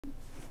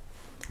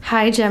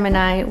Hi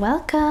Gemini,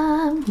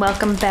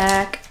 welcome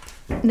back.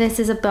 This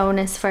is a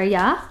bonus for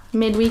ya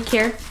midweek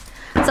here.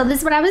 So this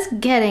is what I was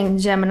getting,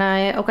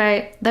 Gemini.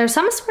 Okay, there's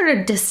some sort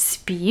of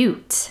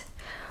dispute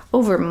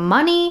over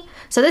money.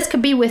 So this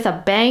could be with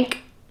a bank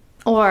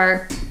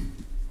or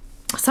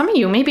some of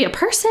you, maybe a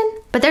person,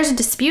 but there's a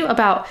dispute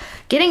about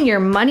getting your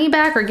money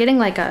back or getting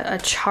like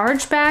a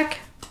charge back.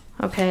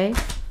 Okay,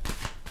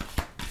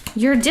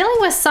 you're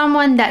dealing with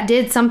someone that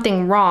did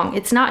something wrong.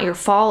 It's not your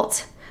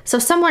fault. So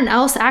someone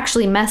else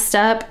actually messed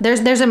up.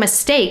 There's a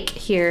mistake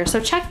here. So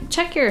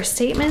check your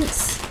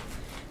statements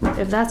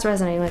if that's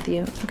resonating with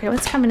you. Okay,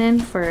 what's coming in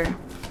for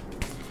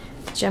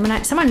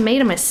Gemini? Someone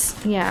made a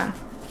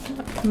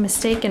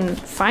mistake in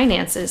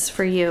finances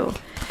for you.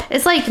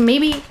 It's like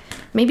maybe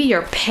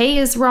your pay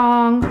is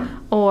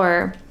wrong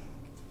or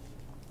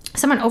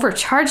someone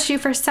overcharged you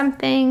for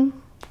something.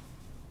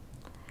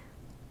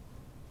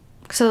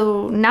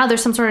 So now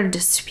there's some sort of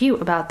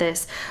dispute about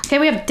this. Okay,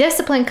 we have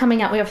discipline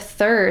coming out. We have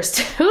thirst.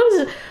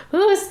 Who's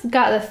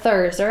got the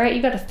thirst? All right, you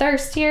got a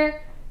thirst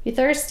here? You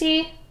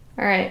thirsty?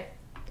 All right.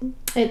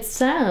 It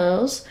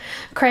says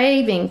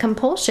craving,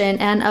 compulsion,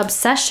 and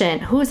obsession.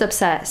 Who's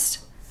obsessed?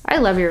 I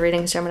love your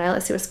readings, Gemini.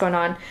 Let's see what's going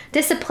on.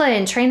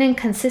 Discipline, training,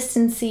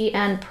 consistency,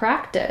 and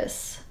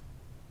practice.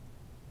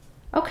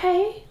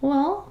 Okay,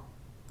 well,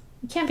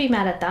 you can't be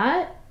mad at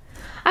that.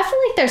 I feel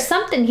like there's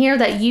something here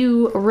that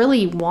you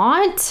really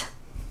want.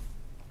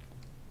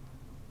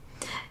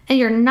 And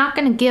you're not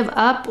going to give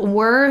up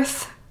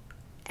worth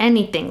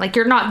anything. Like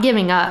you're not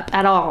giving up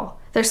at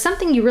all. There's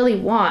something you really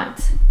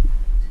want.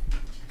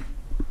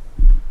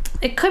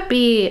 It could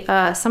be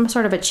some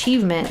sort of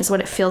achievement is what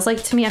it feels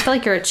like to me. I feel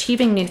like you're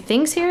achieving new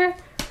things here.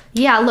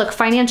 Yeah, look,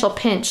 financial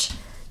pinch.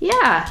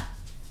 Yeah.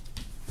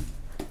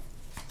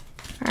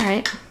 All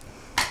right.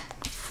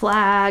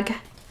 Flag.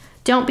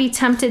 Don't be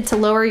tempted to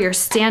lower your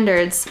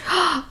standards.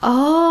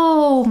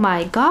 Oh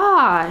my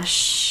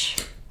gosh.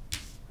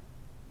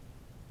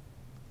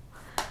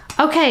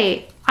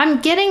 Okay, I'm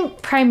getting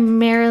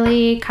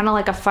primarily kind of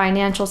like a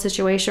financial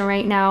situation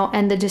right now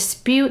and the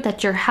dispute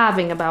that you're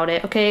having about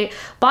it, okay?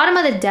 Bottom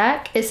of the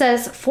deck, it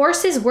says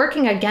forces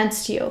working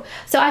against you.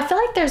 So I feel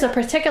like there's a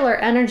particular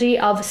energy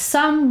of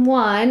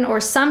someone or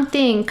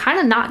something kind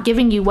of not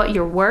giving you what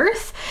you're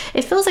worth.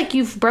 It feels like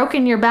you've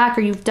broken your back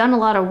or you've done a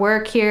lot of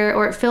work here,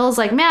 or it feels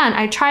like, man,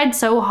 I tried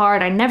so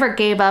hard. I never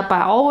gave up.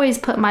 I always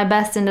put my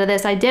best into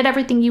this. I did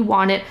everything you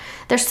wanted.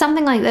 There's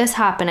something like this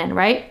happening,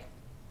 right?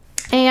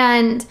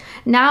 And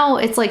now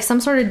it's like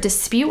some sort of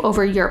dispute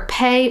over your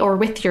pay or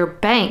with your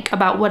bank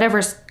about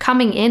whatever's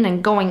coming in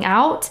and going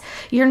out.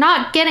 You're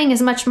not getting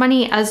as much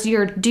money as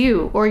you're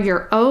due or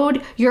you're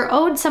owed. You're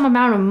owed some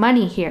amount of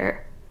money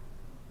here.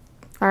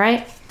 All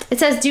right. It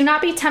says, do not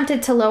be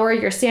tempted to lower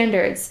your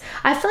standards.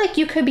 I feel like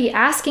you could be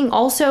asking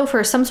also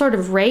for some sort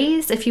of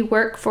raise if you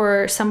work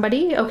for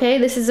somebody. Okay.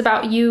 This is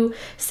about you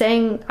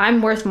saying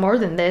I'm worth more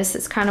than this.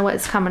 It's kind of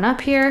what's coming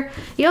up here.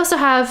 You also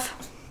have,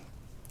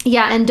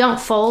 yeah, and don't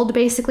fold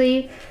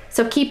basically.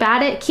 So keep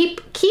at it.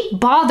 Keep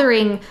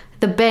bothering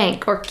the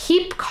bank or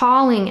keep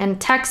calling and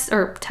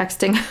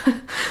texting.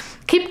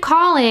 Keep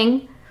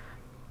calling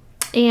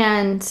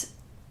and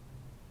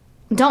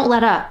don't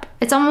let up.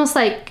 It's almost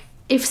like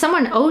if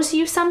someone owes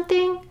you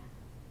something,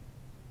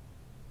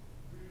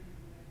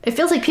 it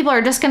feels like people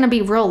are just going to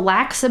be real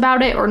lax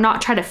about it or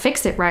not try to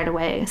fix it right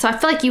away. So I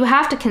feel like you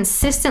have to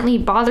consistently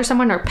bother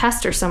someone or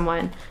pester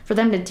someone for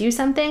them to do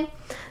something.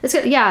 This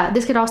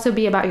could also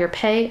be about your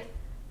pay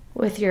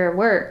with your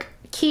work.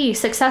 Key,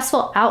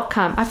 successful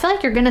outcome. I feel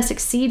like you're going to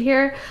succeed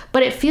here,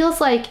 but it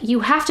feels like you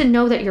have to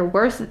know that you're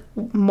worth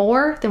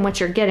more than what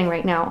you're getting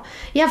right now.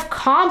 You have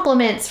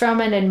compliments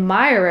from an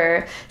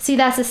admirer. See,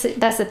 that's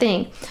the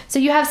thing. So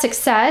you have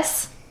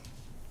success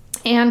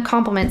and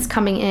compliments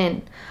coming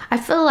in. I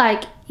feel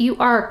like you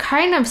are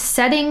kind of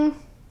setting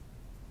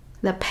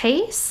the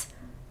pace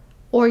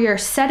or you're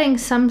setting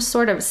some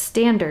sort of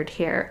standard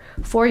here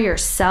for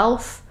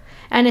yourself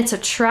and it's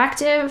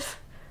attractive.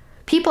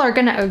 People are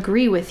going to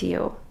agree with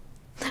you.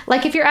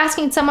 Like if you're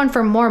asking someone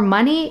for more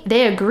money,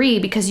 they agree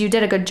because you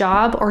did a good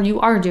job or you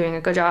are doing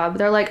a good job.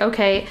 They're like,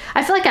 okay.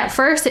 I feel like at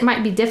first it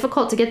might be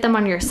difficult to get them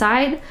on your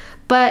side,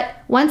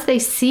 but once they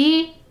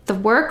see the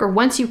work or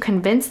once you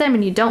convince them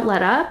and you don't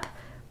let up,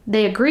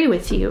 they agree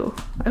with you.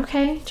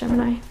 Okay,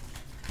 Gemini.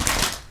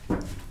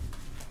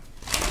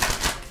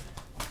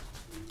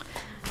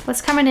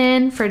 What's coming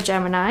in for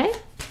Gemini?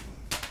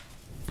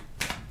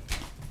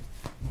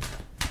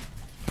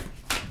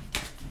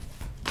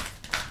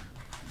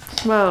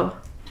 Whoa.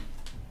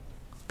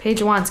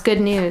 Page of Wands, good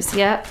news.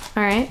 Yep.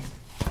 All right.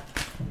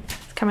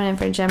 It's coming in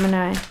for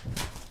Gemini.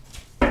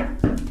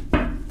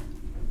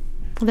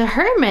 The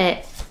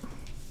Hermit.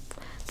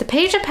 The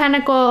Page of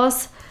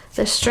Pentacles,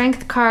 the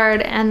Strength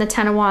card, and the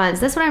Ten of Wands.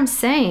 That's what I'm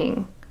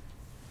saying.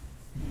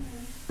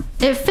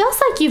 It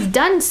feels like you've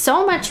done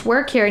so much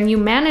work here and you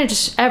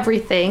manage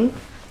everything.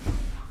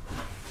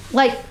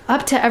 Like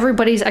up to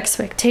everybody's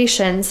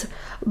expectations.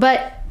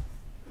 But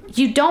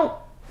you don't,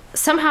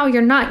 somehow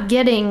you're not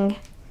getting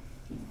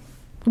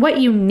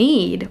what you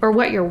need or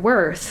what you're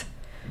worth.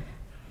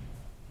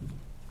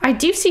 I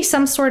do see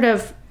some sort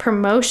of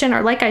promotion,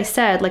 or like I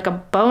said, like a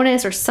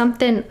bonus or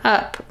something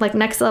up, like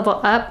next level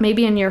up,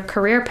 maybe in your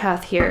career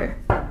path here.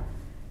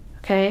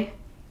 Okay.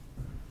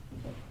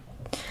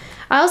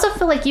 I also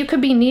feel like you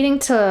could be needing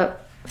to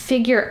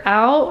figure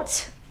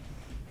out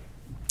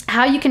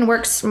how you can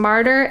work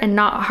smarter and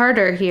not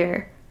harder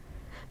here.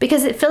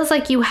 Because it feels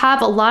like you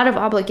have a lot of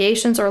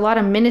obligations or a lot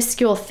of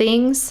minuscule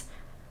things,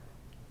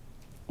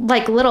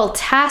 like little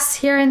tasks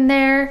here and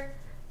there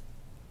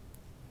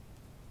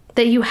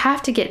that you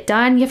have to get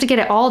done. You have to get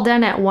it all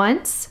done at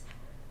once.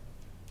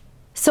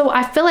 So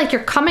I feel like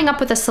you're coming up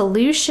with a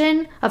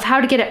solution of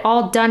how to get it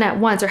all done at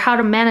once, or how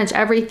to manage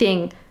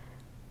everything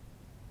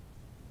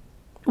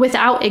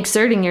without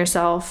exerting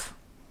yourself.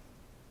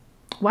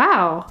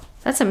 Wow,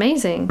 that's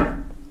amazing.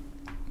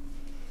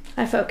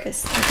 I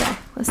focus. Okay,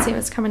 let's see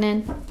what's coming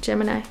in,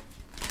 Gemini.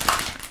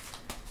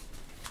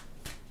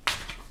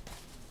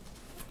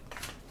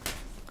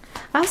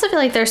 I also feel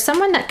like there's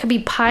someone that could be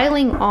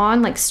piling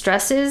on like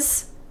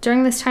stresses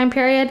during this time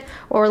period,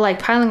 or like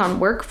piling on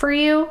work for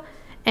you,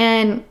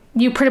 and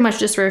you pretty much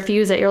just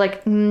refuse it. You're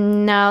like,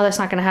 no, that's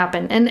not gonna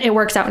happen. And it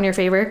works out in your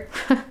favor.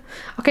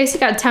 Okay, so you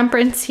got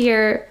Temperance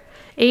here,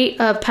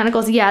 8 of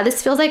Pentacles. Yeah,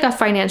 this feels like a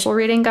financial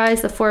reading,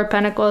 guys. The 4 of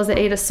Pentacles, the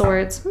 8 of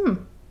Swords.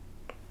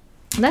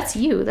 That's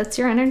you. That's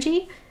your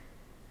energy.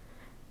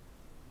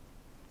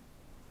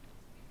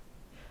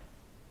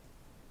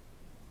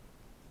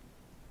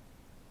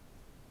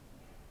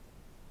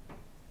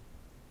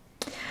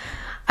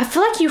 I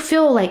feel like you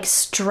feel like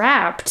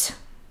strapped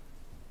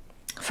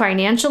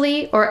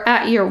financially or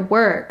at your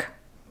work.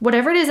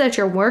 Whatever it is that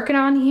you're working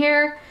on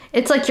here,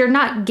 it's like you're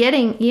not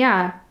getting,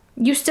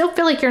 you still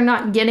feel like you're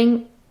not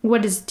getting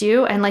what is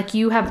due, and like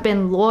you have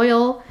been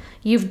loyal.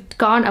 You've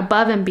gone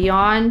above and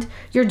beyond.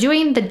 You're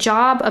doing the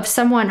job of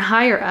someone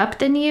higher up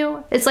than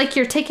you. It's like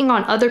you're taking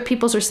on other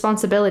people's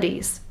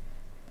responsibilities.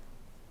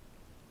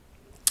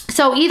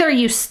 So either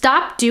you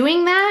stop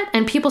doing that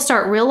and people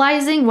start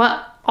realizing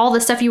what all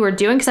the stuff you were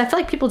doing, because I feel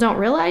like people don't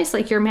realize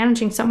like you're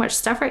managing so much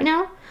stuff right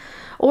now,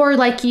 or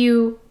like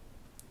you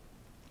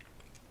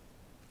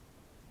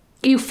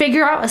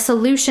figure out a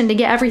solution to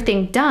get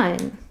everything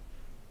done.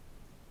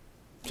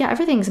 Yeah,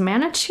 everything's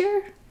managed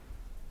here.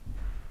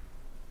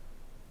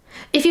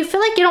 If you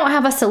feel like you don't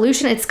have a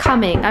solution, it's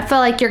coming. I feel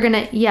like you're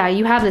gonna,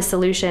 you have the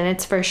solution.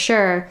 It's for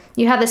sure.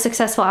 You have the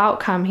successful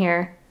outcome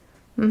here.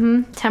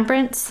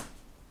 Temperance.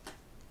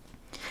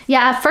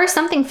 Yeah, at first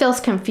something feels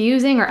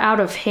confusing or out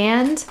of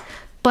hand,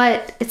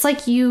 but it's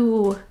like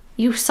you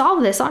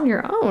solve this on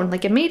your own,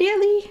 like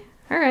immediately.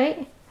 All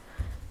right.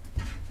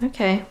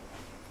 Okay.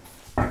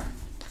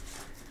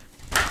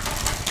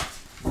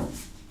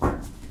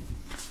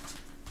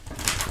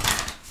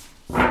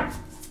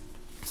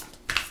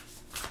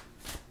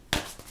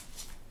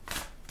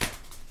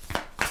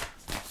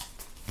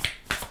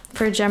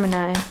 For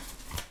Gemini.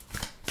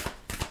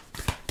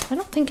 I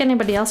don't think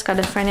anybody else got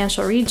a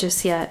financial read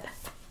just yet.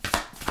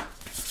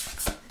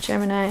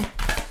 Gemini.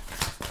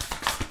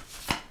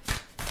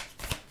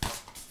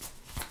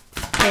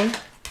 Okay,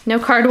 no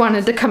card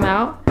wanted to come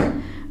out.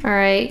 All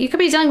right, you could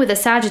be dealing with a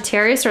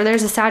Sagittarius, or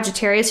there's a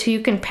Sagittarius who you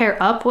can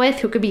pair up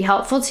with who could be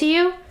helpful to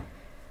you.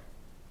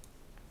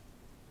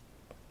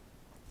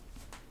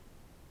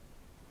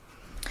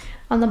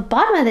 On the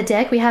bottom of the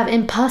deck, we have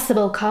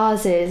impossible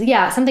causes.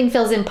 Yeah, something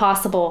feels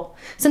impossible.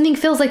 Something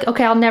feels like,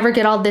 okay, I'll never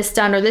get all this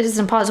done, or this is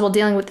impossible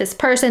dealing with this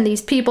person,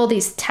 these people,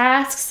 these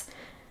tasks.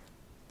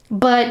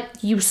 But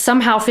you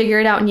somehow figure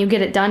it out and you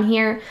get it done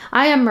here.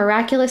 I am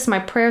miraculous. My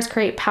prayers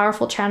create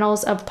powerful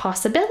channels of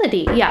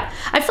possibility. Yeah,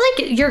 I feel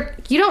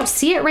like you don't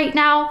see it right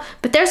now,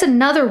 but there's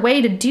another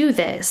way to do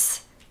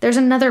this. There's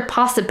another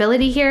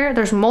possibility here.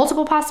 There's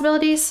multiple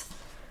possibilities.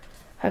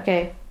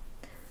 Okay.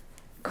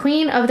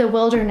 Queen of the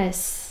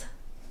Wilderness.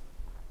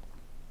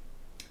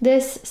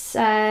 This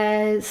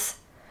says,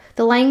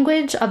 the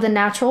language of the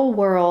natural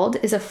world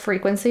is a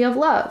frequency of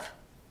love.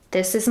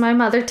 This is my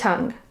mother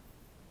tongue.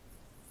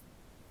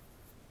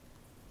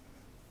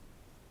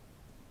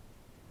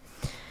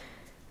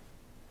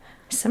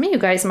 Some of you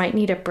guys might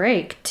need a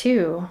break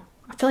too.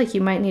 I feel like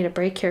you might need a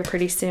break here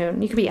pretty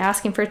soon. You could be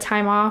asking for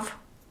time off,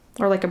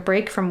 or like a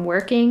break from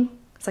working.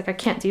 It's like, I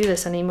can't do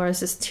this anymore.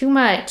 This is too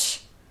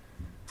much.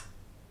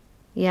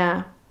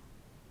 Yeah.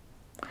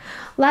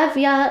 Love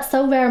ya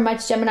so very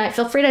much, Gemini.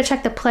 Feel free to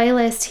check the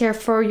playlist here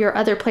for your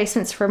other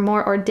placements for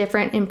more or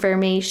different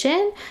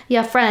information. You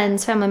have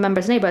friends, family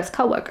members, neighbors,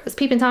 co-workers,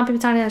 peeping Tom, peeping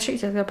Tony on the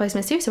street, to go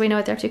placements too, so we know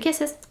what they're up to.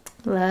 Kisses.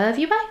 Love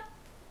you, bye.